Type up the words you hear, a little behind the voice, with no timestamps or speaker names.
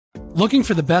Looking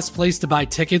for the best place to buy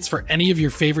tickets for any of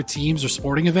your favorite teams or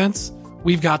sporting events?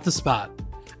 We've got the spot.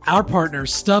 Our partner,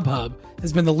 StubHub,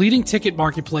 has been the leading ticket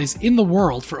marketplace in the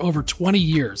world for over 20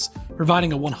 years,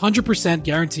 providing a 100%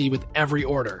 guarantee with every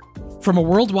order. From a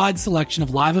worldwide selection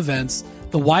of live events,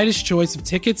 the widest choice of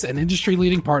tickets and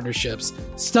industry-leading partnerships,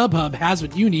 StubHub has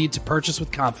what you need to purchase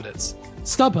with confidence.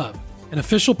 StubHub, an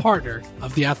official partner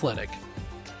of The Athletic.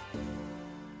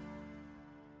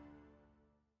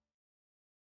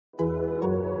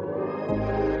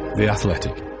 The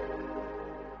Athletic.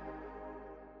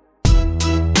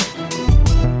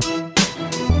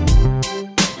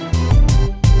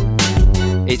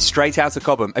 It's Straight Outta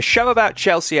Cobham, a show about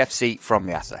Chelsea FC from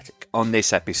The Athletic. On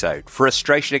this episode,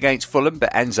 frustration against Fulham,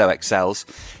 but Enzo excels.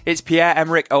 It's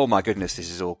Pierre-Emerick, oh my goodness,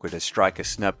 this is awkward, as striker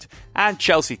snubbed. And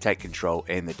Chelsea take control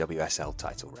in the WSL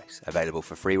title race. Available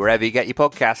for free wherever you get your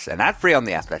podcasts and ad-free on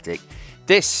The Athletic.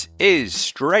 This is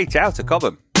Straight Outta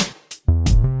Cobham.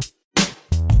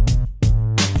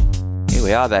 Here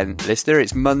we are then, listener.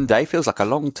 It's Monday. Feels like a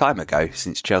long time ago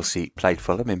since Chelsea played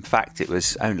Fulham. In fact, it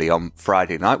was only on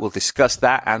Friday night. We'll discuss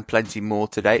that and plenty more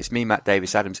today. It's me, Matt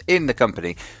Davis-Adams, in the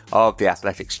company of The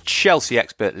Athletic's Chelsea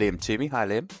expert, Liam Toomey. Hi,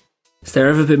 Liam. Has there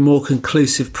ever been more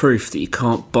conclusive proof that you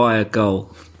can't buy a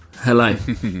goal? Hello.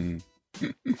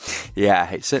 Yeah,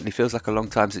 it certainly feels like a long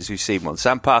time since we've seen one.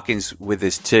 Sam Parkin's with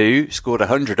us too. Scored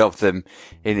 100 of them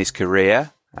in his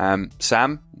career.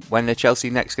 Sam, when are Chelsea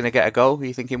next going to get a goal? Are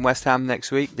you thinking West Ham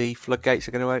next week? The floodgates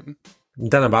are going to open? I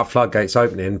don't know about floodgates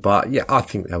opening, but yeah, I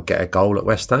think they'll get a goal at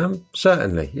West Ham.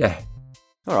 Certainly, yeah.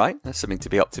 All right, that's something to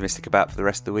be optimistic about for the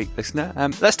rest of the week, listener.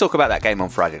 Let's talk about that game on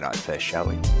Friday night first, shall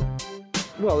we?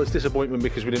 Well, there's disappointment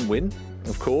because we didn't win,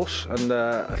 of course, and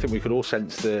I think we could all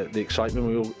sense the excitement.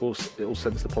 We all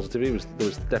sense the positivity. There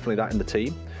was definitely that in the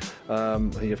team.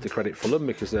 You have to credit Fulham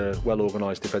because they're a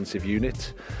well-organised defensive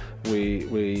unit.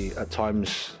 We at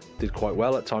times did quite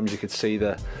well. At times you could see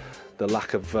the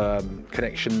lack of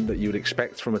connection that you would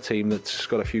expect from a team that's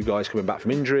got a few guys coming back from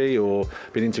injury or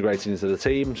been integrated into the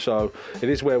team. So it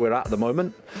is where we're at the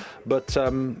moment, but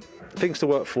things to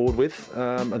work forward with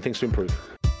and things to improve.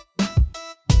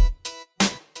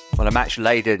 Well, a match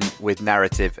laden with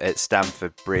narrative at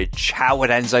Stamford Bridge. How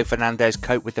would Enzo Fernandez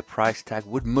cope with the price tag?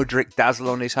 Would Mudryk dazzle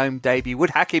on his home debut?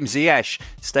 Would Hakim Ziyech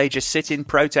stage a sit-in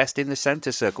protest in the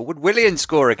centre circle? Would Willian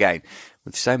score again?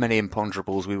 With so many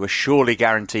imponderables, we were surely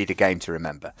guaranteed a game to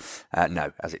remember.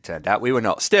 No, as it turned out, we were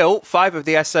not. Still, 5 of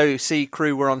the SOC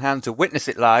crew were on hand to witness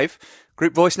it live.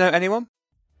 Group voice note, anyone?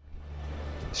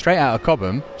 Straight out of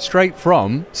Cobham, straight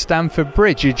from Stamford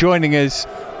Bridge. You're joining us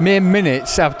mere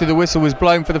minutes after the whistle was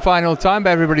blown for the final time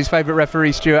by everybody's favourite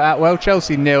referee, Stuart Atwell.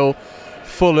 Chelsea 0,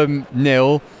 Fulham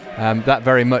 0. That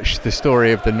very much the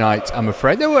story of the night, I'm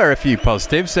afraid. There were a few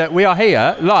positives. We are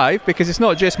here live because it's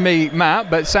not just me, Matt,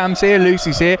 but Sam's here,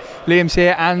 Lucy's here, Liam's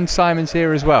here and Simon's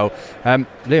here as well.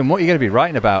 Liam, what are you going to be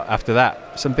writing about after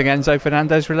that? Something Enzo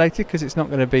Fernandez related? Because it's not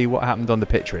going to be what happened on the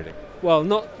pitch, really. Well,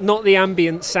 not the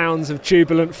ambient sounds of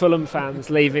jubilant Fulham fans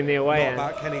leaving the away end.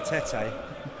 Not about Kenny Tete.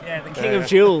 Yeah, the king of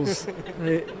jewels.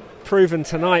 Proven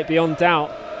tonight, beyond doubt.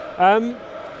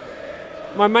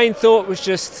 My main thought was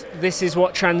just, this is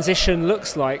what transition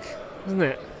looks like, isn't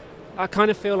it? I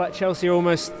kind of feel like Chelsea are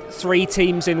almost 3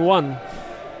 teams in one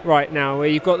right now, where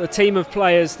you've got the team of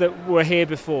players that were here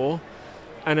before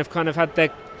and have kind of had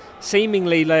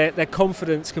their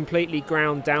confidence completely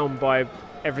ground down by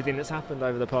everything that's happened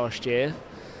over the past year.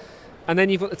 And then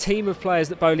you've got the team of players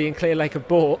that Bowley and Clearlake have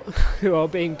bought who are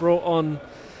being brought on,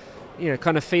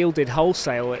 kind of fielded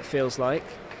wholesale, it feels like.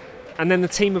 And then the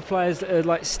team of players that are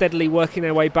like steadily working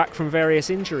their way back from various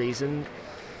injuries, and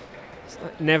it's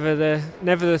like never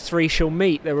the 3 shall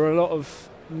meet. There were a lot of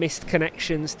missed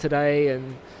connections today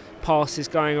and passes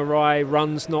going awry,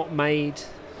 runs not made.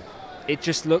 It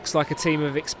just looks like a team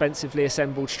of expensively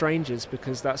assembled strangers,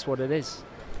 because that's what it is.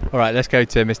 All right, let's go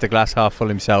to Mr. Glass half full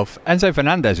himself. Enzo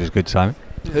Fernandez was good, Simon.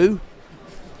 Who?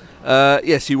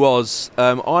 Yes, he was.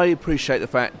 I appreciate the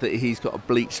fact that he's got a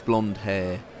bleached blonde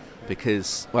hair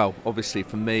because, well, obviously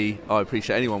for me, I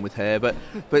appreciate anyone with hair, but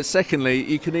secondly,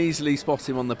 you can easily spot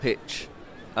him on the pitch.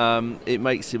 It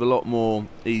makes him a lot more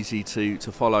easy to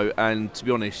follow, and to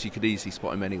be honest, you could easily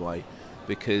spot him anyway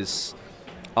because,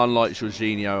 unlike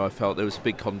Jorginho, I felt there was a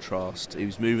big contrast. He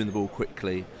was moving the ball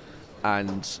quickly,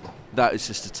 and that is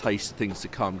just a taste of things to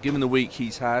come. Given the week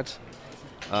he's had,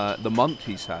 the month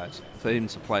he's had, for him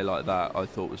to play like that, I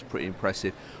thought was pretty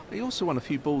impressive. He also won a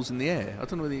few balls in the air. I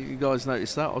don't know whether you guys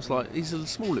noticed that. I was like, he's a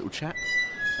small little chap,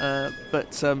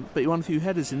 but he won a few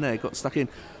headers in there, got stuck in.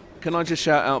 Can I just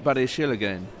shout out Badiashile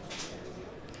again?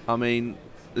 I mean,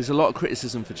 there's a lot of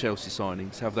criticism for Chelsea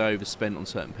signings. Have they overspent on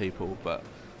certain people? But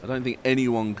I don't think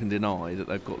anyone can deny that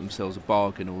they've got themselves a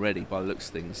bargain already by the looks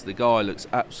of things. The guy looks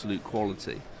absolute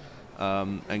quality.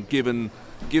 And given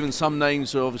some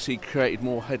names have obviously created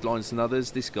more headlines than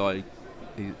others, this guy,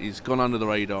 he's gone under the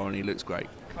radar and he looks great.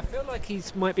 I feel like he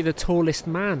might be the tallest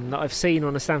man that I've seen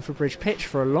on a Stamford Bridge pitch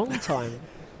for a long time.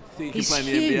 He's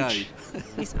huge. The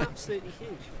NBA. He's absolutely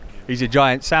huge. He's a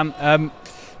giant. Sam,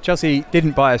 Chelsea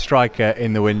didn't buy a striker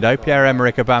in the window.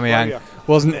 Pierre-Emerick Aubameyang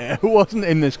wasn't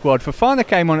in the squad. Fofana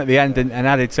came on at the end and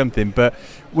added something, but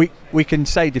we can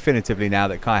say definitively now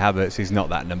that Kai Havertz is not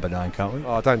that number 9, can't we?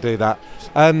 Oh, don't do that.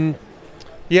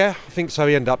 Yeah, I think so.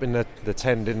 He ended up in the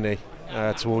 10, didn't he,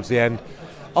 towards the end.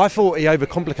 I thought he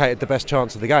overcomplicated the best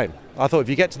chance of the game. I thought if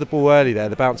you get to the ball early there,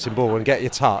 the bouncing ball, and get your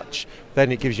touch, then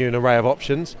it gives you an array of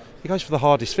options. He goes for the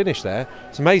hardest finish there.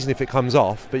 It's amazing if it comes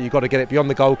off, but you've got to get it beyond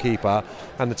the goalkeeper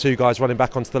and the two guys running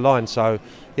back onto the line. So,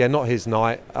 yeah, not his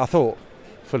night. I thought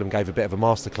Fulham gave a bit of a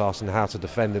masterclass in how to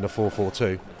defend in a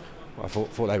 4-4-2. I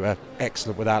thought they were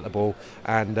excellent without the ball,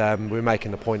 and we were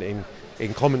making the point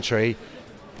in commentary.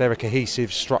 They're a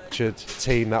cohesive, structured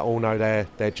team that all know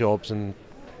their jobs, and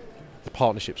the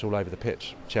partnerships all over the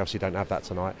pitch. Chelsea don't have that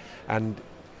tonight, and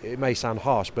it may sound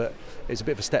harsh, but it's a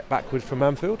bit of a step backward from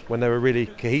Anfield when they were really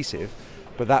cohesive,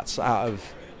 but that's out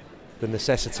of the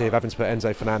necessity of having to put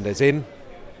Enzo Fernandez in,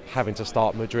 having to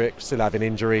start Mudryk, still having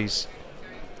injuries,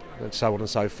 and so on and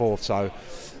so forth. So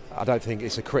I don't think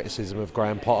it's a criticism of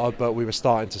Graham Potter, but we were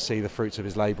starting to see the fruits of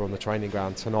his labour on the training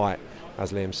ground tonight.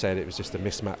 As Liam said, it was just a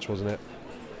mismatch, wasn't it?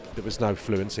 There was no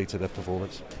fluency to the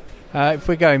performance. If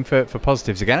we're going for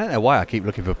positives again, I don't know why I keep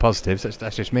looking for positives.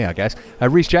 That's just me, I guess.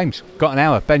 Reece James got an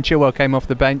hour. Ben Chilwell came off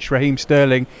the bench. Raheem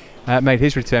Sterling made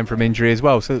his return from injury as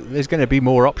well. So there's going to be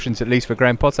more options, at least for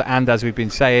Graham Potter. And as we've been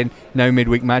saying, no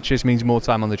midweek matches means more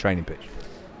time on the training pitch.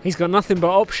 He's got nothing but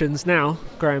options now,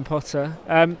 Graham Potter.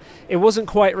 It wasn't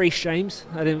quite Reece James,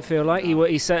 I didn't feel like.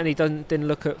 He certainly didn't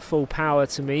look at full power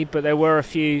to me, but there were a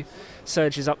few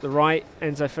surges up the right.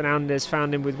 Enzo Fernandez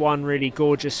found him with one really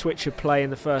gorgeous switch of play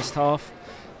in the first half.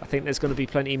 I think there's going to be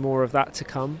plenty more of that to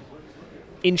come.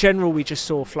 In general, we just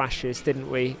saw flashes, didn't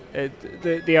we?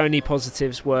 The only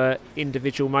positives were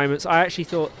individual moments. I actually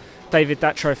thought David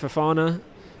Datro Fofana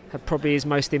had probably his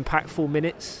most impactful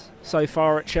minutes so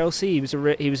far at Chelsea. He was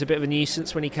a bit of a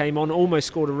nuisance when he came on, almost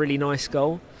scored a really nice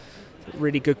goal.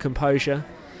 Really good composure.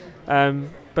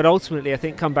 But ultimately, I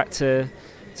think, come back to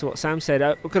what Sam said,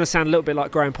 we're going to sound a little bit like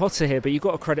Graham Potter here, but you've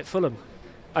got to credit Fulham.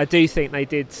 I do think they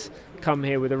did come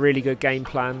here with a really good game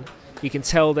plan. You can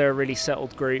tell they're a really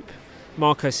settled group.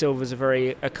 Marco Silva's a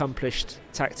very accomplished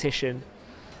tactician,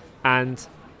 and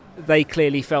they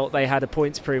clearly felt they had a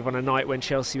point to prove on a night when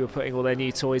Chelsea were putting all their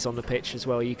new toys on the pitch as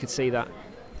well. You could see that.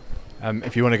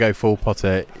 If you want to go full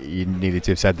Potter, you needed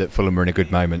to have said that Fulham were in a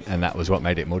good moment, and that was what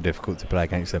made it more difficult to play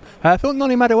against them. I thought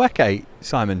Noni Madueke,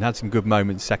 Simon, had some good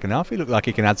moments second half. He looked like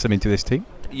he can add something to this team.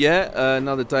 Yeah,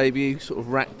 another debut, sort of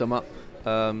racked them up.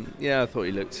 I thought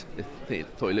he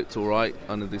looked all right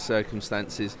under the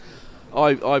circumstances.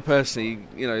 I personally,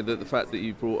 the fact that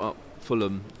you brought up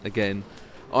Fulham again,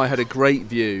 I had a great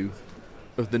view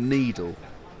of the needle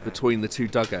between the two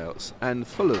dugouts, and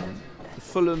Fulham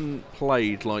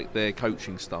played like their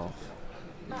coaching staff.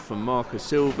 From Marco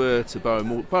Silva to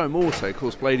Bowen Morte, of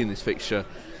course, played in this fixture.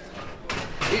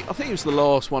 I think it was the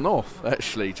last one off,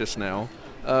 actually, just now.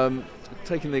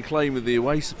 Taking the acclaim of the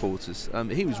away supporters.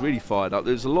 He was really fired up.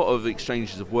 There was a lot of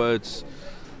exchanges of words.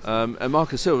 And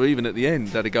Marco Silva, even at the end,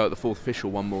 had a go at the fourth official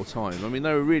one more time. I mean,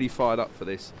 they were really fired up for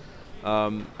this.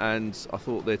 And I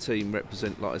thought their team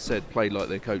like I said, played like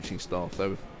their coaching staff. They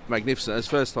were magnificent. It's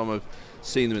the first time I've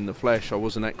seen them in the flesh. I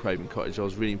wasn't at Craven Cottage. I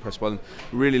was really impressed by them.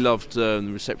 Really loved the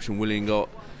reception Willian got.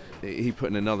 He put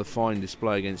in another fine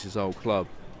display against his old club.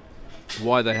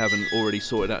 Why they haven't already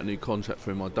sorted out a new contract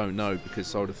for him, I don't know,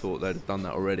 because I would have thought they'd have done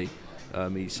that already.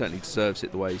 He certainly deserves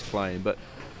it the way he's playing. But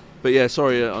yeah,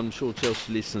 sorry, I'm sure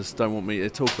Chelsea listeners don't want me to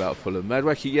talk about Fulham.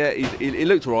 Madueke, yeah, he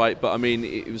looked all right, but I mean,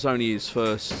 it was only his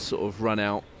first sort of run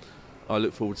out. I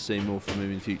look forward to seeing more from him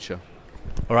in the future.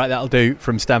 All right, that'll do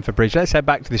from Stamford Bridge. Let's head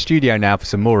back to the studio now for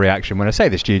some more reaction. When I say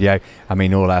the studio, I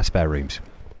mean all our spare rooms.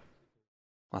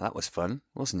 Well, that was fun,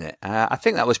 wasn't it? I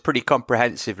think that was pretty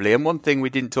comprehensively. And one thing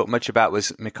we didn't talk much about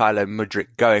was Mykhailo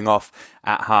Mudryk going off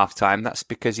at half-time. That's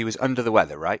because he was under the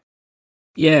weather, right?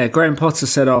 Yeah, Graham Potter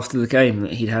said after the game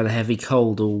that he'd had a heavy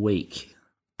cold all week.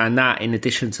 And that, in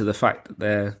addition to the fact that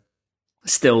they're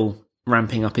still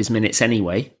ramping up his minutes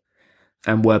anyway,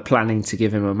 and were planning to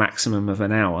give him a maximum of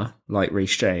an hour, like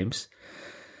Reece James,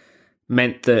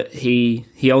 meant that he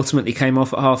ultimately came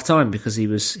off at half time because he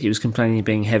was complaining of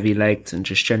being heavy legged and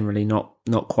just generally not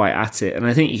quite at it. And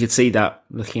I think you could see that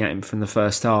looking at him from the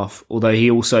first half, although he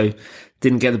also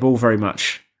didn't get the ball very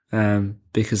much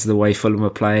because of the way Fulham were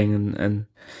playing, and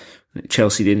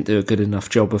Chelsea didn't do a good enough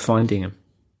job of finding him.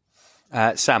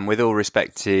 Sam, with all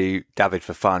respect to David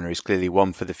Fofana, who's clearly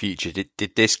one for the future,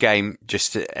 did this game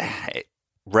just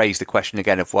raise the question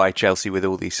again of why Chelsea, with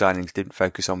all these signings, didn't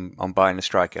focus on buying a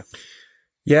striker?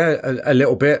 Yeah, a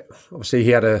little bit. Obviously,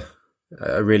 he had a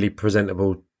really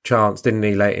presentable chance, didn't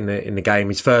he, late in the game?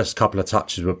 His first couple of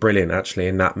touches were brilliant, actually,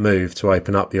 in that move to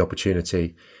open up the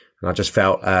opportunity. And I just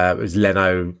felt it was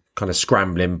Leno kind of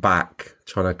scrambling back,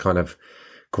 trying to kind of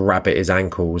grab at his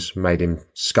ankles, made him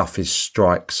scuff his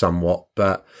strike somewhat.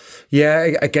 But yeah,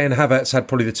 again, Havertz had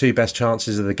probably the two best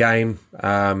chances of the game.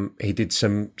 He did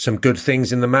some good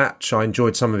things in the match. I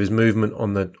enjoyed some of his movement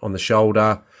on the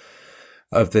shoulder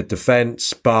of the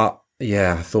defence, but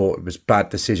yeah, I thought it was bad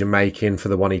decision making for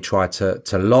the one he tried to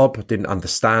lob. I didn't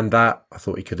understand that. I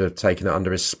thought he could have taken it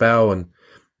under his spell and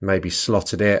maybe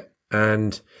slotted it.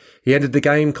 And he ended the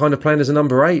game kind of playing as a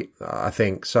number 8, I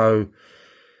think. So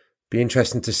be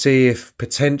interesting to see if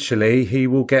potentially he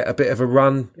will get a bit of a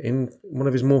run in one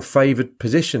of his more favoured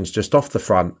positions, just off the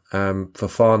front.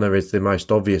 Fofana is the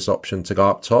most obvious option to go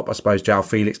up top. I suppose João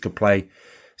Felix could play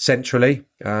centrally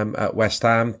at West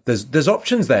Ham. There's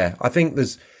options there. I think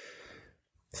as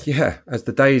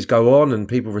the days go on and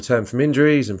people return from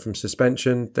injuries and from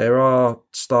suspension, there are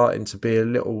starting to be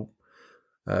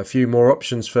a few more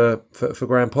options for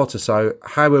Graham Potter. So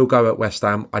how he'll go at West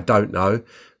Ham, I don't know,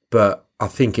 but I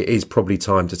think it is probably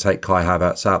time to take Kai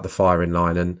Havertz out the firing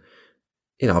line. And,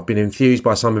 I've been enthused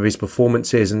by some of his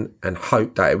performances and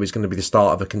hoped that it was going to be the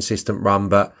start of a consistent run,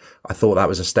 but I thought that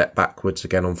was a step backwards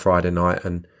again on Friday night.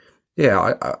 And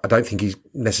yeah, I don't think he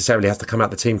necessarily has to come out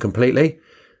the team completely,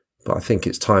 but I think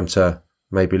it's time to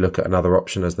maybe look at another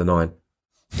option as the 9.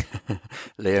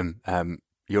 Liam,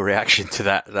 your reaction to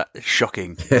that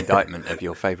shocking indictment of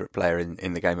your favourite player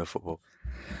in the game of football?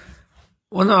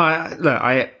 Well, no,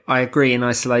 I agree. In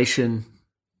isolation,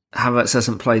 Havertz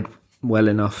hasn't played well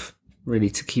enough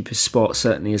really to keep his spot,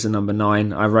 certainly as a number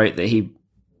 9. I wrote that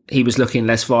he was looking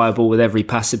less viable with every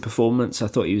passive performance. I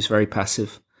thought he was very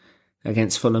passive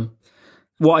against Fulham.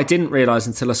 What I didn't realise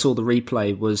until I saw the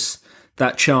replay was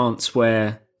that chance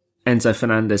where Enzo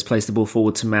Fernandez plays the ball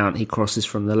forward to Mount, he crosses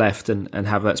from the left and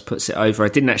Havertz puts it over. I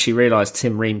didn't actually realise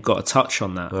Tim Ream got a touch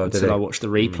on that until I watched the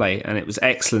replay, and it was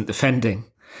excellent defending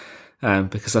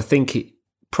because I think it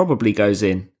probably goes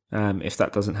in if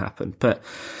that doesn't happen. But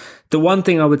the one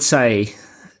thing I would say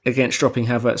against dropping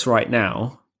Havertz right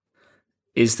now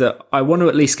is that I want to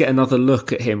at least get another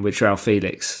look at him with João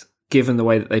Felix, given the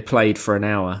way that they played for an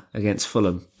hour against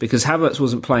Fulham, because Havertz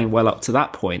wasn't playing well up to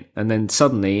that point, and then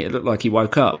suddenly it looked like he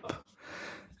woke up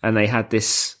and they had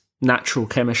this natural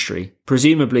chemistry.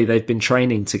 Presumably they've been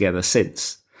training together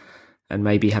since and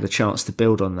maybe had a chance to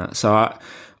build on that. So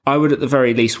I would at the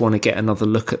very least want to get another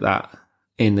look at that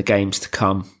in the games to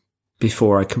come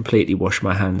before I completely wash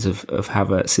my hands of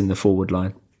Havertz in the forward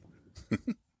line.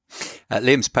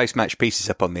 Liam's post-match piece is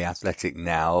up on The Athletic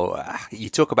now. You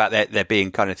talk about there being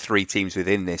kind of 3 teams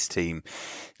within this team,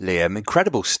 Liam.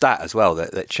 Incredible stat as well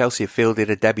that Chelsea have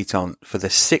fielded a debutant for the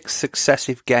 6th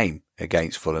successive game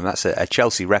against Fulham. That's a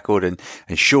Chelsea record and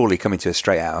surely coming to a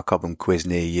straight out of Cobham quiz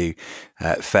near you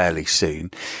fairly soon.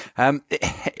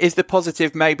 Is the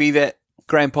positive maybe that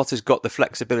Graham Potter's got the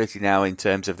flexibility now in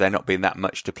terms of there not being that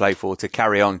much to play for to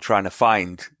carry on trying to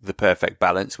find the perfect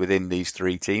balance within these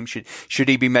 3 teams? Should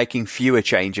he be making fewer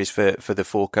changes for the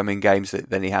forthcoming games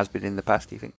than he has been in the past,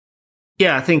 do you think?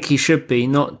 Yeah, I think he should be,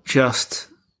 not just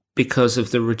because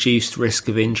of the reduced risk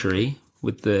of injury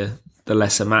with the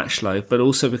lesser match load, but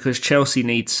also because Chelsea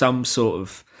needs some sort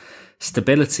of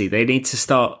stability. They need to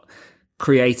start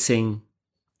creating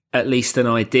at least an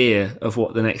idea of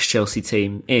what the next Chelsea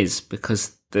team is,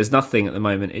 because there's nothing at the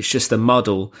moment. It's just a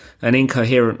muddle, an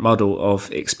incoherent muddle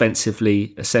of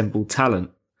expensively assembled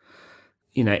talent.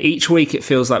 Each week it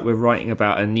feels like we're writing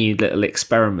about a new little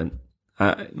experiment.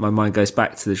 My mind goes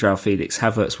back to the João Felix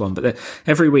Havertz one, but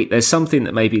every week there's something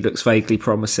that maybe looks vaguely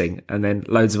promising and then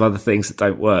loads of other things that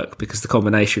don't work because the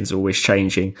combinations are always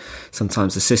changing.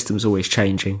 Sometimes the system's always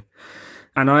changing.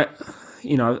 And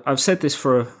I've said this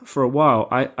for a while.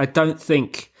 I don't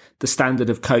think the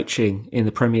standard of coaching in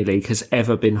the Premier League has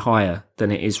ever been higher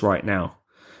than it is right now.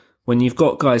 When you've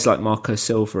got guys like Marco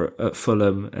Silva at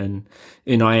Fulham and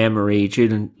Unai Emery,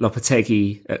 Julian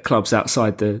Lopetegui at clubs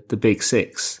outside the Big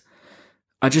 6,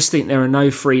 I just think there are no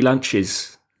free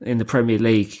lunches in the Premier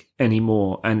League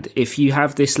anymore. And if you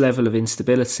have this level of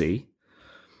instability,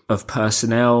 of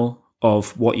personnel,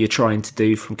 of what you're trying to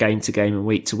do from game to game and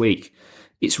week to week,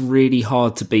 it's really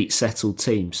hard to beat settled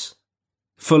teams.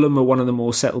 Fulham are one of the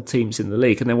more settled teams in the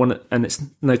league, and it's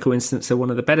no coincidence they're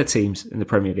one of the better teams in the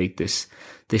Premier League this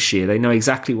year. They know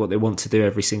exactly what they want to do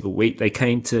every single week.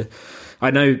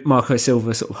 I know Marco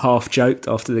Silva sort of half joked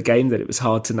after the game that it was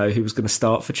hard to know who was going to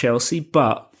start for Chelsea,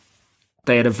 but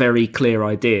they had a very clear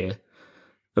idea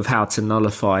of how to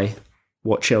nullify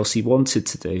what Chelsea wanted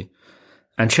to do.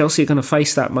 And Chelsea are going to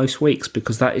face that most weeks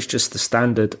because that is just the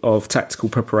standard of tactical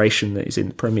preparation that is in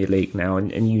the Premier League now,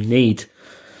 and you need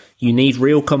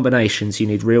real combinations, you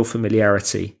need real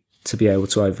familiarity to be able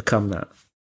to overcome that.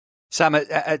 Sam,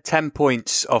 at 10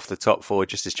 points off the top four,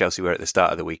 just as Chelsea were at the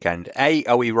start of the weekend, A,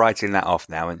 are we writing that off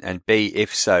now? And B,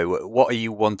 if so, what are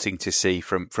you wanting to see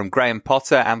from Graham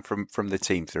Potter and from the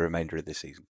team for the remainder of the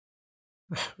season?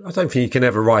 I don't think you can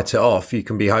ever write it off. You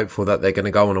can be hopeful that they're going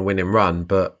to go on a winning run,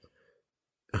 but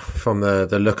from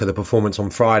the look of the performance on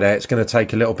Friday, it's going to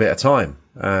take a little bit of time.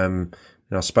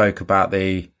 I spoke about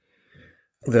the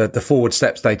forward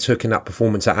steps they took in that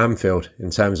performance at Anfield in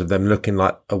terms of them looking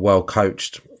like a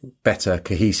well-coached, better,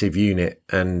 cohesive unit.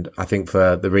 And I think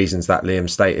for the reasons that Liam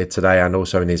stated today and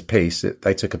also in his piece,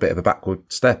 they took a bit of a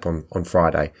backward step on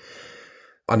Friday.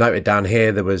 I noted down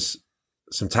here there was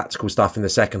some tactical stuff in the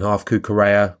second half.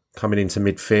 Cucurella coming into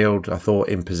midfield, I thought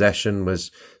in possession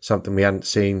was something we hadn't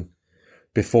seen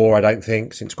before, I don't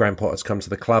think, since Graham Potter's come to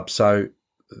the club. So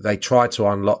they tried to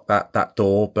unlock that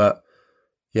door, but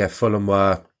yeah, Fulham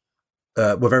were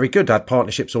very good. Had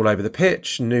partnerships all over the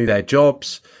pitch, knew their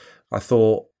jobs. I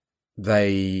thought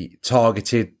they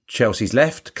targeted Chelsea's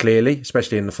left clearly,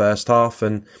 especially in the first half,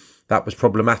 and that was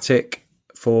problematic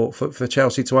for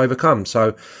Chelsea to overcome.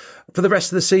 So for the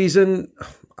rest of the season,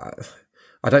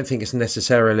 I don't think it's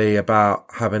necessarily about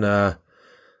having a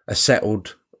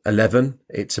settled 11.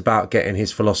 It's about getting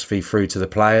his philosophy through to the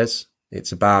players.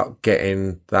 It's about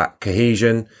getting that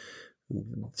cohesion.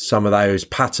 Some of those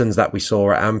patterns that we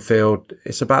saw at Anfield,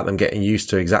 it's about them getting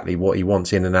used to exactly what he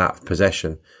wants in and out of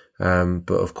possession.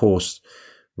 But of course,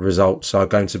 results are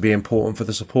going to be important for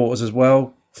the supporters as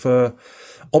well, for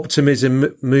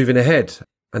optimism moving ahead.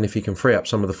 And if he can free up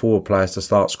some of the forward players to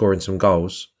start scoring some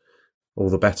goals, all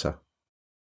the better.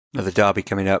 Another derby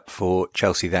coming up for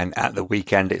Chelsea then at the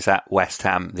weekend. It's at West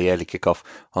Ham, the early kickoff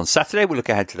on Saturday. We'll look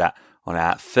ahead to that on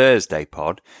our Thursday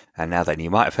pod. And now then, you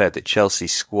might have heard that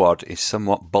Chelsea's squad is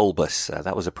somewhat bulbous.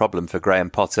 That was a problem for Graham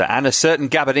Potter and a certain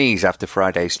Gabonese after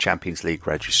Friday's Champions League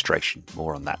registration.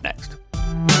 More on that next.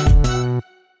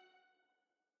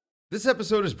 This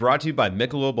episode is brought to you by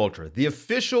Michelob Ultra, the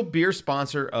official beer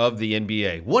sponsor of the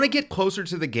NBA. Want to get closer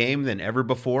to the game than ever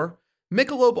before?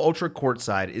 Michelob Ultra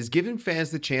Courtside is giving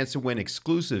fans the chance to win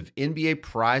exclusive NBA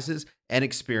prizes and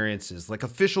experiences like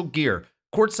official gear,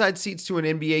 courtside seats to an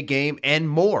NBA game, and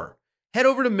more. Head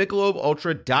over to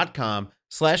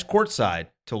MichelobUltra.com/courtside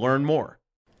to learn more.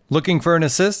 Looking for an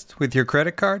assist with your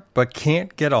credit card but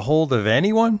can't get a hold of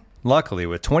anyone? Luckily,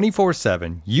 with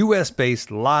 24/7 US-based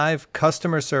live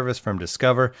customer service from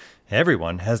Discover,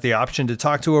 everyone has the option to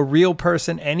talk to a real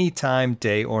person anytime,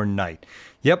 day or night.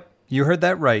 Yep, you heard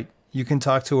that right. You can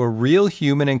talk to a real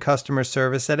human in customer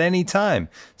service at any time.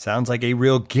 Sounds like a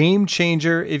real game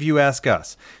changer if you ask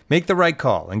us. Make the right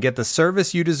call and get the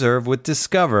service you deserve with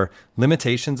Discover.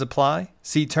 Limitations apply.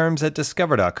 See terms at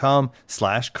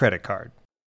discover.com/creditcard.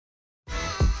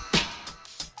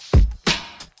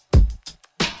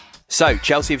 So,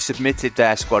 Chelsea have submitted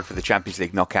their squad for the Champions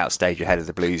League knockout stage ahead of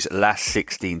the Blues' last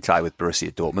 16 tie with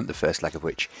Borussia Dortmund, the first leg of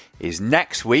which is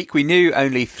next week. We knew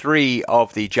only 3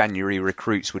 of the January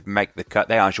recruits would make the cut.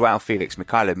 They are Joao Felix,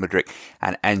 Mykhailo Mudryk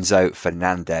and Enzo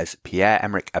Fernandez.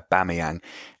 Pierre-Emerick Aubameyang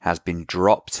has been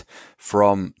dropped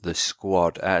from the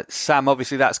squad. Sam,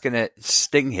 obviously that's going to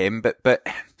sting him, but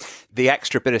the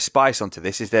extra bit of spice onto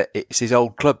this is that it's his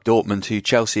old club, Dortmund, who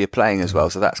Chelsea are playing as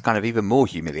well. So that's kind of even more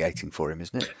humiliating for him,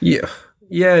 isn't it?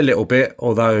 Yeah, a little bit.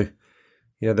 Although,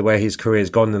 the way his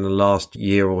career's gone in the last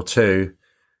year or two,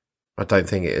 I don't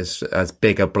think it is as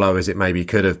big a blow as it maybe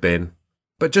could have been.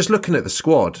 But just looking at the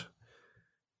squad,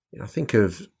 I think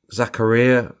of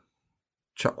Zakaria,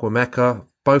 Chukwuemeka,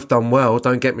 both done well,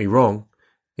 don't get me wrong,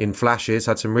 in flashes,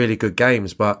 had some really good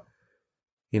games, but,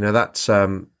 that's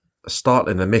a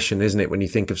startling omission, isn't it, when you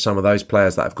think of some of those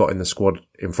players that have got in the squad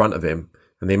in front of him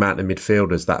and the amount of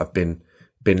midfielders that have been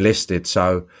listed.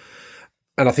 So,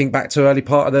 and I think back to early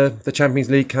part of the Champions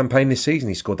League campaign this season,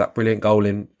 he scored that brilliant goal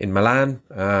in Milan.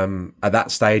 At that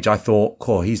stage, I thought,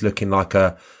 he's looking like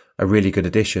a really good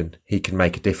addition. He can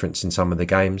make a difference in some of the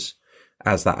games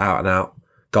as that out-and-out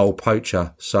goal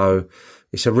poacher. So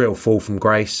it's a real fall from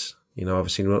grace.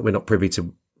 Obviously we're not privy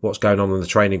to what's going on the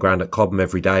training ground at Cobham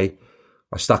every day.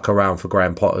 I stuck around for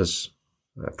Graham Potter's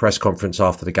press conference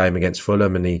after the game against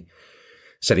Fulham, and he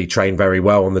said he trained very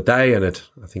well on the day, and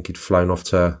I think he'd flown off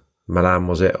to Milan,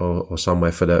 was it, or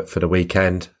somewhere for the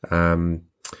weekend.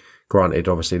 Granted,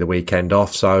 obviously the weekend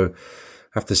off, so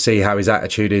have to see how his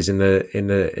attitude is in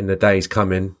the days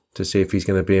coming to see if he's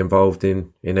going to be involved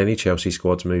in any Chelsea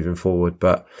squads moving forward.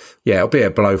 But yeah, it'll be a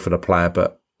blow for the player.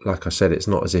 But like I said, it's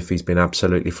not as if he's been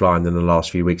absolutely flying in the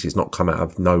last few weeks. It's not come out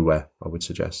of nowhere, I would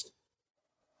suggest.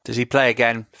 Does he play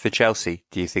again for Chelsea,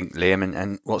 do you think, Liam?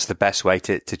 And what's the best way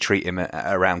to treat him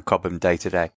around Cobham day to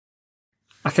day?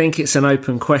 I think it's an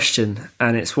open question,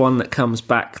 and it's one that comes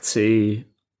back to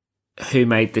who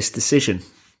made this decision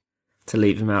to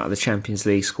leave him out of the Champions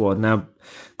League squad. Now,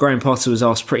 Graham Potter was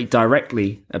asked pretty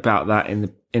directly about that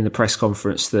in the press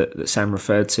conference that Sam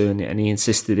referred to, and he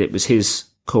insisted it was his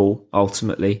call,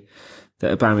 ultimately,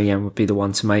 that Aubameyang would be the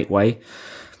one to make way.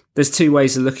 There's two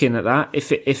ways of looking at that.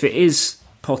 If it is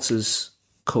Potter's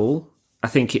call, I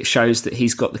think it shows that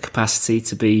he's got the capacity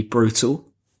to be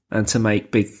brutal and to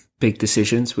make big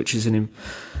decisions, which is an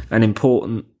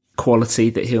important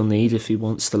quality that he'll need if he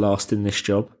wants to last in this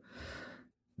job.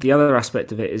 The other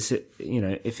aspect of it is that,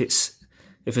 if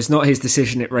it's not his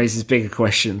decision, it raises bigger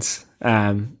questions.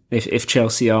 If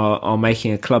Chelsea are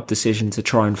making a club decision to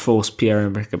try and force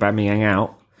Pierre-Emerick Aubameyang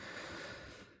out,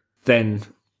 then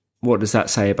what does that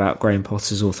say about Graham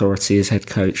Potter's authority as head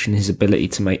coach and his ability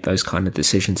to make those kind of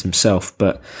decisions himself?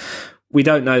 But we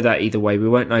don't know that either way. We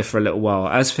won't know for a little while.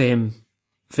 As for him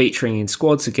featuring in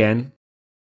squads again,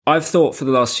 I've thought for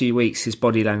the last few weeks his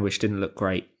body language didn't look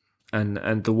great, and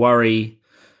the worry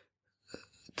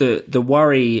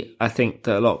I think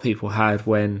that a lot of people had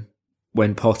when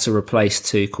Potter replaced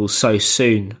Tuchel so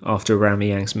soon after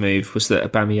Aubameyang's move was that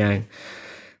Aubameyang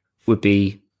would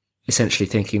be essentially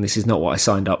thinking, this is not what I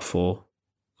signed up for.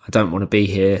 I don't want to be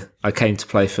here. I came to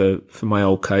play for my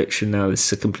old coach, and now this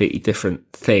is a completely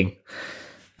different thing.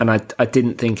 And I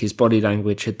didn't think his body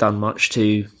language had done much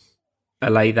to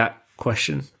allay that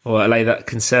question or allay that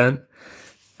concern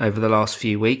over the last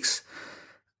few weeks.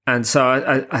 And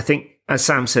so I think, as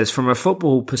Sam says, from a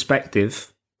football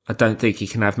perspective, I don't think he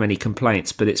can have many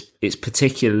complaints, but it's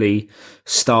particularly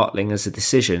startling as a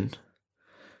decision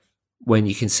when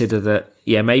you consider that,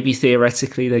 yeah, maybe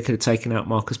theoretically they could have taken out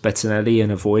Marcus Bettinelli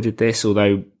and avoided this,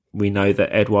 although we know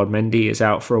that Edouard Mendy is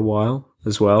out for a while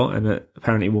as well, and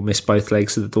apparently will miss both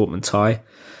legs of the Dortmund tie.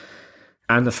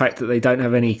 And the fact that they don't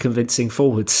have any convincing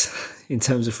forwards in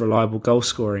terms of reliable goal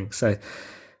scoring. So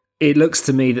it looks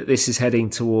to me that this is heading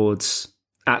towards,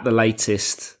 at the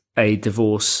latest, a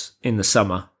divorce in the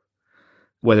summer.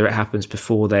 Whether it happens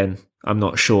before then, I'm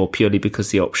not sure, purely because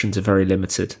the options are very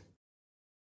limited.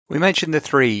 We mentioned the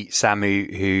three,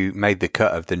 Samu, who made the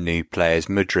cut of the new players,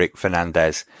 Mudryk,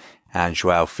 Fernandes and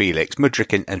Joao Felix.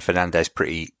 Mudryk and Fernandes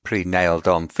pretty nailed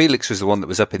on. Felix was the one that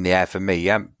was up in the air for me.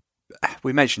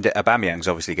 We mentioned it, Aubameyang's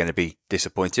obviously going to be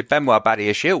disappointed. Benoit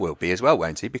Badiashile will be as well,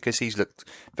 won't he? Because he's looked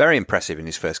very impressive in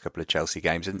his first couple of Chelsea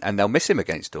games, and they'll miss him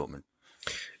against Dortmund.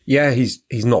 Yeah, he's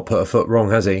not put a foot wrong,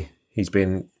 has he? He's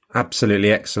been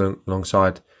absolutely excellent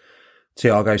alongside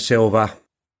Thiago Silva.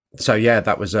 So yeah,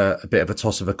 that was a bit of a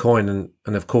toss of a coin,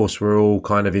 and of course we're all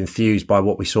kind of enthused by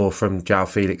what we saw from Joao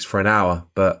Felix for an hour.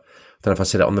 But I don't know if I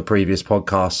said it on the previous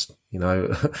podcast.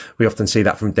 We often see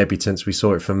that from debutants. We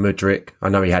saw it from Mudryk. I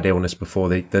know he had illness before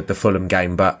the Fulham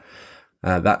game, but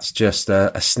that's just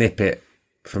a snippet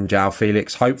from Joao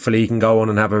Felix. Hopefully he can go on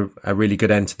and have a really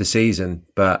good end to the season,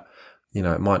 but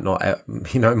it might not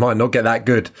get that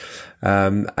good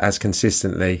as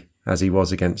consistently as he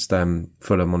was against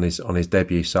Fulham on his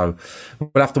debut. So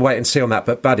we'll have to wait and see on that.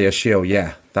 But Badiashile,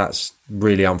 yeah, that's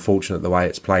really unfortunate the way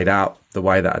it's played out, the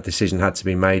way that a decision had to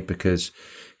be made, because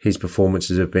his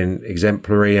performances have been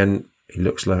exemplary and he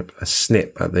looks like a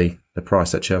snip at the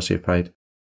price that Chelsea have paid.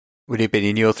 Would he have been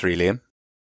in your three, Liam?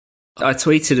 I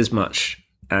tweeted as much,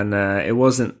 and it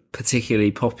wasn't particularly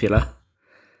popular.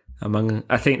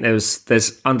 I think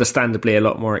there's understandably a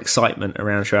lot more excitement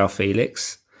around Joao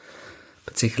Felix,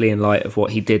 particularly in light of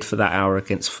what he did for that hour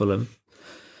against Fulham.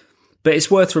 But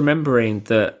it's worth remembering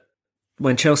that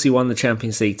when Chelsea won the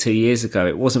Champions League 2 years ago,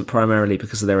 it wasn't primarily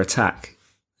because of their attack.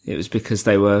 It was because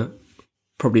they were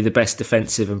probably the best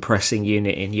defensive and pressing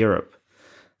unit in Europe.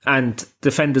 And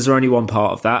defenders are only one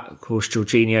part of that. Of course,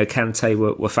 Jorginho, Kante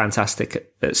were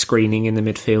fantastic at screening in the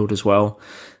midfield as well.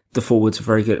 The forwards are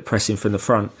very good at pressing from the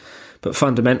front. But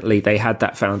fundamentally, they had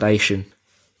that foundation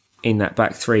in that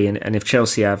back three. And if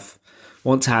Chelsea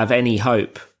want to have any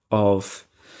hope of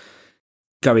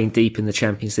going deep in the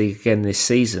Champions League again this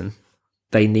season,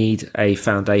 they need a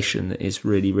foundation that is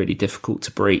really, really difficult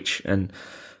to breach. And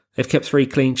They've kept 3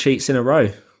 clean sheets in a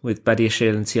row with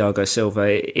Badiashile and Thiago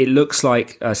Silva. It looks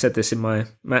like, I said this in my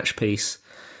match piece,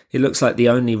 it looks like the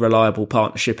only reliable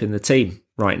partnership in the team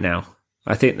right now.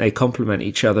 I think they complement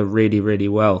each other really, really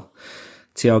well.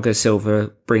 Thiago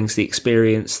Silva brings the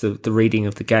experience, the reading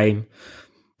of the game,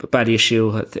 but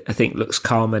Badiashile, I think, looks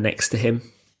calmer next to him.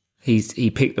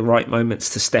 He picked the right moments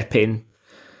to step in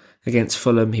against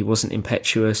Fulham. He wasn't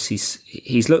impetuous.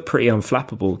 He's looked pretty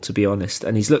unflappable, to be honest,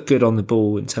 and he's looked good on the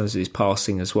ball in terms of his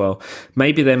passing as well.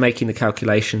 Maybe they're making the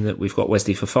calculation that we've got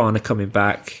Wesley Fofana coming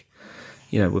back.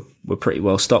 We're pretty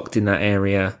well stocked in that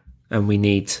area, and we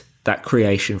need that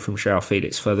creation from João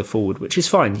Felix further forward, which is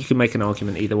fine. You can make an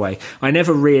argument either way. I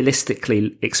never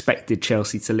realistically expected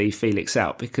Chelsea to leave Felix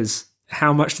out, because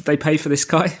how much did they pay for this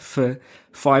guy for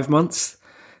 5 months?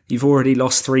 You've already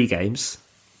lost 3 games.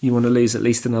 You want to lose at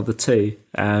least another 2.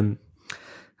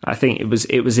 I think it was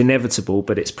inevitable,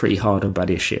 but it's pretty hard on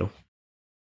Badiashile.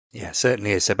 Yeah,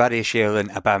 certainly is. So Badiashile and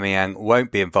Aubameyang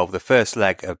won't be involved. The first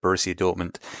leg of Borussia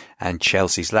Dortmund and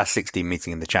Chelsea's last 16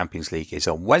 meeting in the Champions League is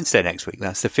on Wednesday next week.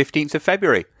 That's the 15th of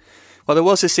February. Well, there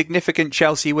was a significant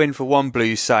Chelsea win for one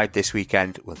Blues side this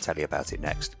weekend. We'll tell you about it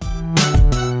next.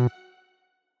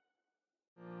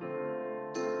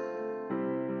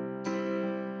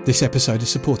 This episode is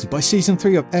supported by Season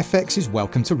 3 of FX's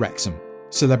Welcome to Wrexham.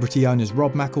 Celebrity owners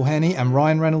Rob McElhenney and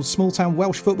Ryan Reynolds' small-town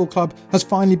Welsh football club has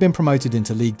finally been promoted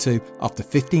into League 2 after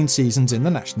 15 seasons in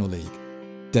the National League.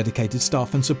 Dedicated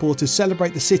staff and supporters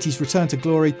celebrate the city's return to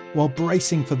glory while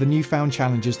bracing for the newfound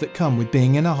challenges that come with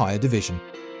being in a higher division.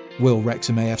 Will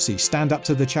Wrexham AFC stand up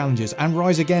to the challenges and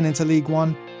rise again into League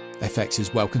 1?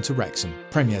 FX's Welcome to Wrexham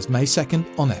premieres May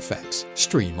 2nd on FX.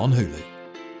 Stream on Hulu.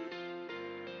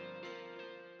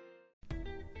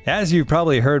 As you've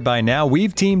probably heard by now,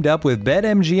 we've teamed up with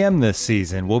BetMGM this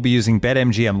season. We'll be using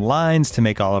BetMGM lines to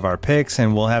make all of our picks,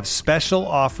 and we'll have special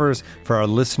offers for our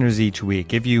listeners each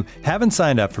week. If you haven't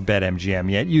signed up for BetMGM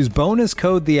yet, use bonus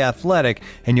code The Athletic,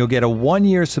 and you'll get a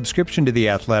 1-year subscription to The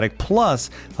Athletic,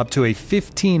 plus up to a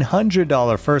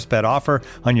 $1,500 first bet offer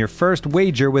on your first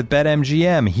wager with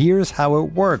BetMGM. Here's how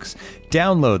it works.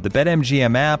 Download the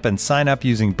BetMGM app and sign up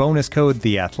using bonus code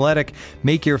The Athletic.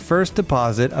 Make your first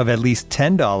deposit of at least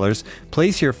 $10.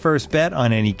 Place your first bet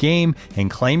on any game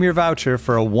and claim your voucher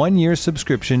for a 1-year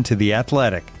subscription to The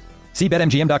Athletic. See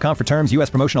BetMGM.com for terms. U.S.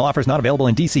 promotional offers not available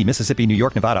in D.C., Mississippi, New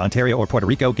York, Nevada, Ontario, or Puerto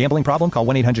Rico. Gambling problem? Call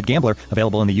 1-800-GAMBLER.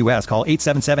 Available in the U.S. Call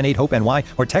 877-8-HOPE-NY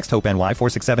or text HOPE-NY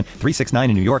 467-369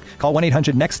 in New York. Call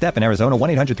 1-800-NEXT-STEP in Arizona.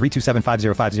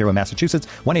 1-800-327-5050 in Massachusetts.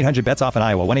 1-800-BETS-OFF in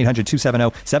Iowa.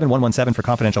 1-800-270-7117 for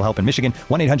confidential help in Michigan.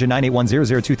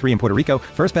 1-800-981-0023 in Puerto Rico.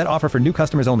 First bet offer for new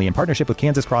customers only in partnership with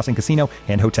Kansas Crossing Casino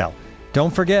and Hotel.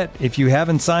 Don't forget, if you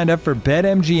haven't signed up for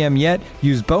BetMGM yet,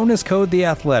 use bonus code The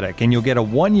Athletic, and you'll get a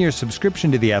 1-year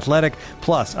subscription to The Athletic,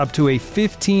 plus up to a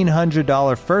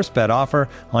 $1,500 first bet offer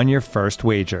on your first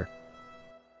wager.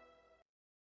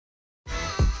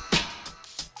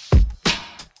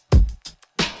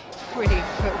 Brilliant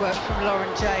footwork from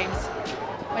Lauren James.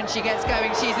 When she gets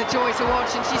going, she's a joy to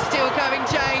watch, and she's still going,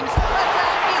 James. And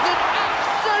that is an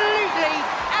absolutely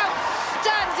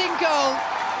outstanding goal.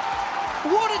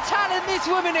 What a talent this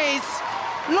woman is!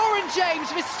 Lauren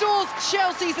James restores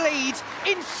Chelsea's lead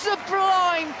in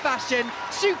sublime fashion.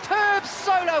 Superb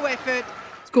solo effort.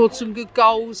 Scored some good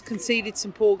goals, conceded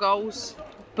some poor goals,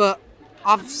 but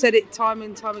I've said it time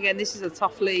and time again, this is a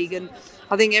tough league, and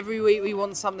I think every week we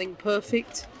want something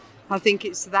perfect. I think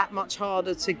it's that much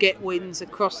harder to get wins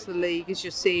across the league, as you're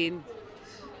seeing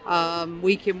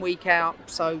week in, week out.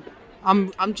 So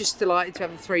I'm just delighted to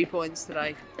have the 3 points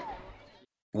today.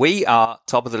 We are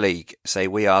top of the league. Say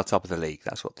we are top of the league.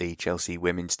 That's what the Chelsea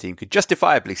women's team could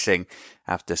justifiably sing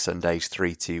after Sunday's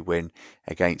 3-2 win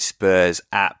against Spurs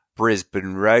at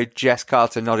Brisbane Road. Jess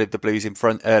Carter nodded the Blues in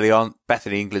front early on.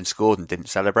 Bethany England scored and didn't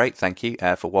celebrate. Thank you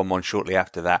for 1-1 shortly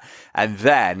after that. And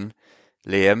then,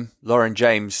 Liam, Lauren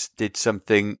James did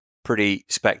something pretty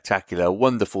spectacular.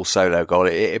 Wonderful solo goal.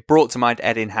 It brought to mind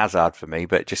Eden Hazard for me,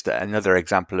 but just another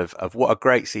example of what a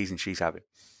great season she's having.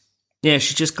 Yeah,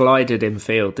 she just glided in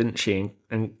field, didn't she?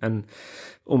 And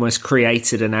almost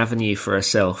created an avenue for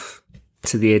herself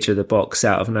to the edge of the box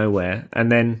out of nowhere.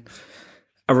 And then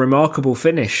a remarkable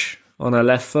finish on her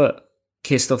left foot,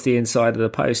 kissed off the inside of the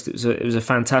post. It was a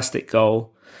fantastic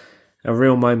goal, a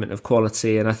real moment of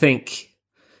quality. And I think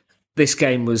this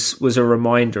game was a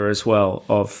reminder as well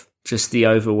of just the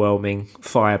overwhelming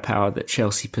firepower that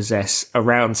Chelsea possess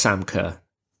around Sam Kerr,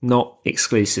 not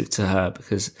exclusive to her,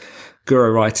 because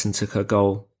Guro Reiten took her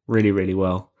goal really, really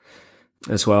well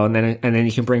as well. And then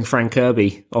you can bring Fran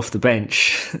Kirby off the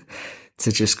bench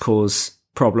to just cause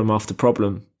problem after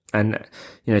problem And,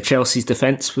 Chelsea's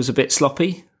defence was a bit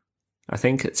sloppy, I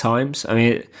think, at times. I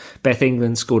mean, Beth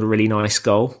England scored a really nice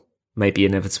goal. Maybe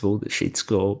inevitable that she'd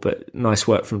score, but nice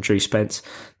work from Drew Spence.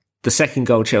 The second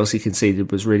goal Chelsea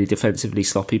conceded was really defensively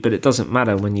sloppy, but it doesn't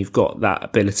matter when you've got that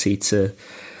ability to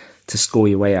score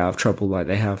your way out of trouble like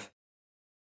they have.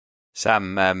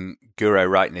 Sam, Guro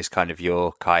Wrighton is kind of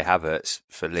your Kai Havertz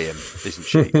for Liam, isn't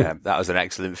she? That was an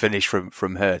excellent finish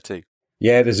from her too.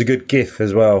 Yeah, there's a good gif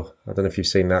as well. I don't know if you've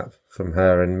seen that from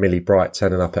her and Millie Bright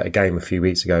turning up at a game a few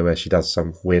weeks ago where she does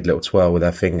some weird little twirl with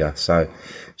her finger. So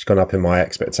she's gone up in my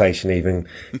expectation,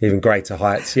 even greater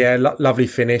heights. Yeah, lovely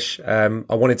finish. I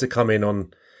wanted to come in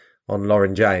on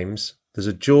Lauren James. There's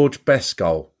a George Best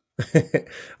goal.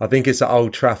 I think it's at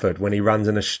Old Trafford when he runs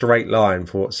in a straight line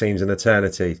for what seems an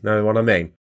eternity. Know what I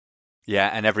mean?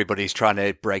 Yeah, and everybody's trying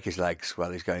to break his legs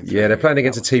while he's going through. Yeah, they're playing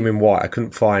against a team in white. I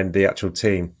couldn't find the actual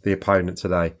team, the opponent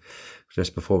today,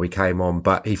 just before we came on.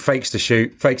 But he fakes the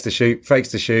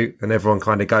shoot, and everyone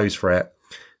kind of goes for it,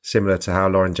 similar to how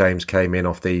Lauren James came in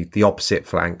off the opposite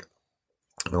flank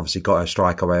and obviously got her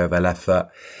strike away with her left foot.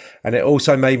 And it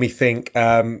also made me think,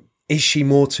 is she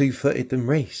more two-footed than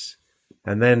Reece?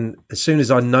 And then as soon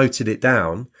as I noted it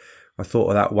down, I thought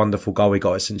of that wonderful goal we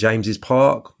got at St James's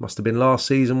Park. Must have been last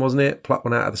season, wasn't it? Plucked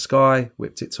one out of the sky,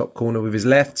 whipped it top corner with his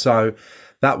left. So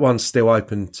that one's still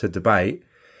open to debate.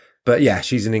 But yeah,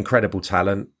 she's an incredible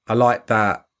talent. I like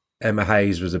that Emma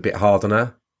Hayes was a bit hard on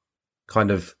her. Kind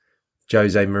of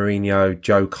Jose Mourinho,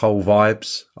 Joe Cole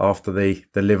vibes after the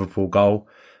Liverpool goal.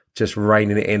 Just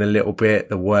reining it in a little bit.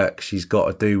 The work she's got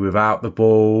to do without the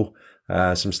ball.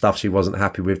 Some stuff she wasn't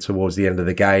happy with towards the end of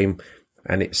the game.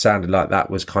 And it sounded like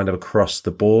that was kind of across the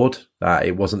board.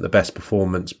 It wasn't the best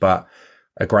performance, but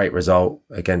a great result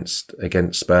against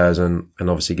Spurs, and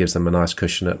obviously gives them a nice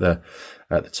cushion at the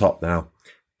top now.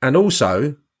 And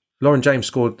also, Lauren James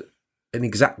scored an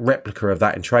exact replica of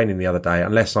that in training the other day.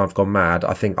 Unless I've gone mad,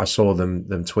 I think I saw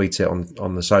them tweet it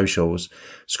on the socials,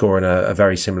 scoring a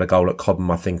very similar goal at Cobham,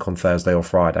 I think, on Thursday or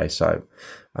Friday. So,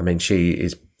 I mean, she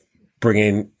is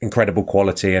bringing incredible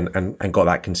quality and got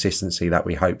that consistency that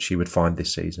we hoped she would find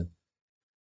this season.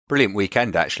 Brilliant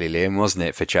weekend, actually, Liam, wasn't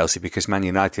it, for Chelsea? Because Man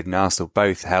United and Arsenal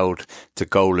both held to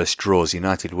goalless draws.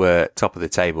 United were top of the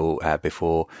table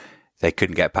before they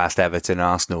couldn't get past Everton.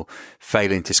 Arsenal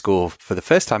failing to score for the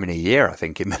first time in a year, I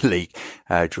think, in the league,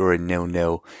 drawing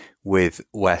 0-0 with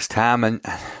West Ham. And,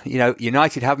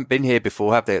 United haven't been here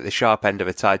before, have they, at the sharp end of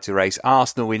a title race?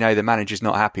 Arsenal, we know the manager's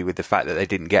not happy with the fact that they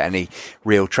didn't get any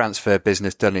real transfer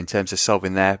business done in terms of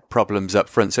solving their problems up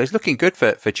front. So it's looking good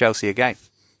for Chelsea again.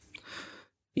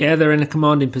 Yeah, they're in a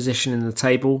commanding position in the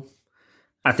table.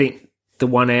 I think the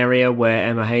one area where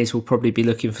Emma Hayes will probably be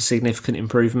looking for significant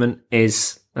improvement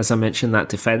is, as I mentioned, that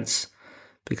defence,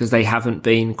 because they haven't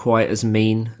been quite as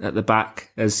mean at the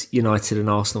back as United and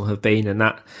Arsenal have been. And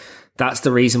that's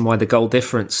the reason why the goal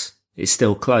difference is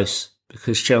still close,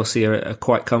 because Chelsea are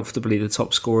quite comfortably the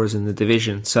top scorers in the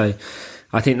division. So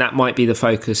I think that might be the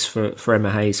focus for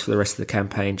Emma Hayes for the rest of the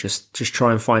campaign. Just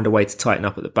try and find a way to tighten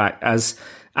up at the back as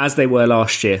they were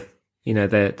last year.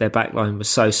 Their back line was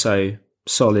so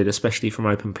solid, especially from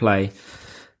open play.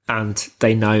 And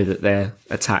they know that their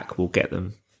attack will get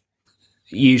them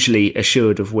usually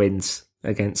assured of wins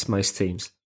against most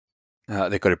teams.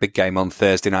 They've got a big game on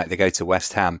Thursday night. They go to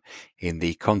West Ham in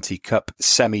the Conti Cup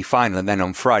semi-final. And then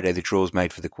on Friday, the draw's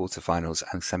made for the quarterfinals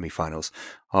and semi-finals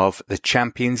of the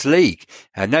Champions League.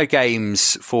 No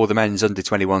games for the men's under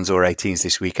 21s or 18s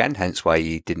this weekend, hence why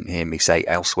you didn't hear me say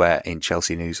elsewhere in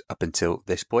Chelsea news up until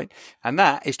this point. And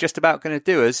that is just about going to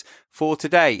do us for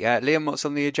today. Liam, what's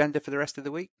on the agenda for the rest of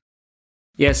the week?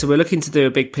 Yeah, so we're looking to do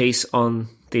a big piece on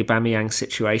the Aubameyang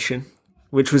situation,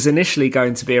 which was initially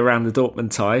going to be around the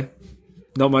Dortmund tie.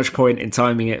 Not much point in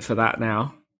timing it for that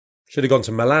now. Should have gone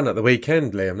to Milan at the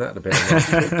weekend, Liam. That would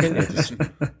have been nice.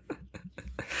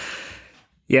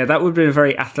 Yeah, that would have been a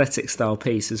very athletic style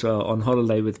piece as well, on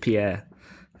holiday with Pierre.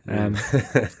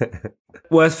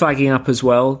 Worth flagging up as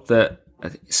well that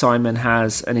Simon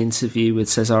has an interview with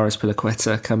Cesare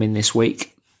Azpilicueta coming this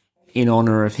week in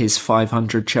honour of his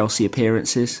 500 Chelsea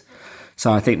appearances.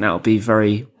 So I think that'll be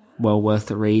very well worth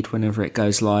a read whenever it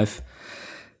goes live.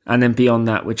 And then beyond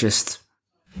that,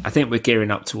 I think we're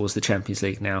gearing up towards the Champions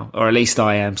League now, or at least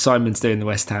I am. Simon's doing the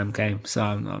West Ham game, so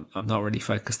I'm not really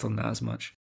focused on that as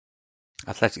much.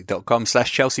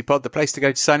 Athletic.com/Chelsea pod, the place to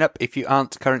go to sign up if you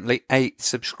aren't currently a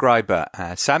subscriber.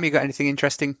 Sam, you got anything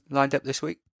interesting lined up this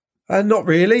week? Not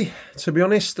really, to be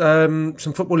honest. Some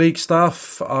Football League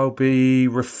stuff. I'll be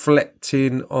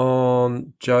reflecting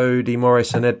on Jody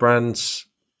Morris and Ed Brand's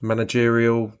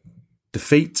managerial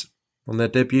defeat on their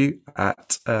debut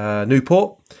at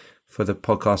Newport. for the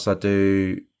podcast I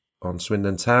do on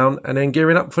Swindon Town, and then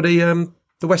gearing up for the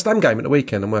West Ham game at the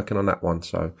weekend. I'm working on that one,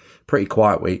 so pretty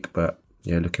quiet week, but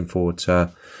yeah, looking forward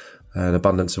to an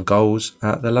abundance of goals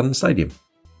at the London Stadium.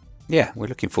 Yeah, we're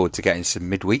looking forward to getting some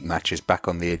midweek matches back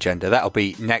on the agenda. That'll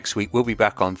be next week. We'll be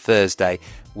back on Thursday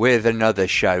with another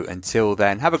show. Until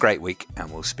then, have a great week,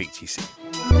 and we'll speak to you soon.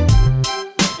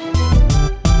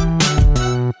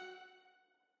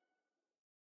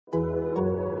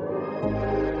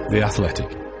 The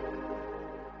Athletic.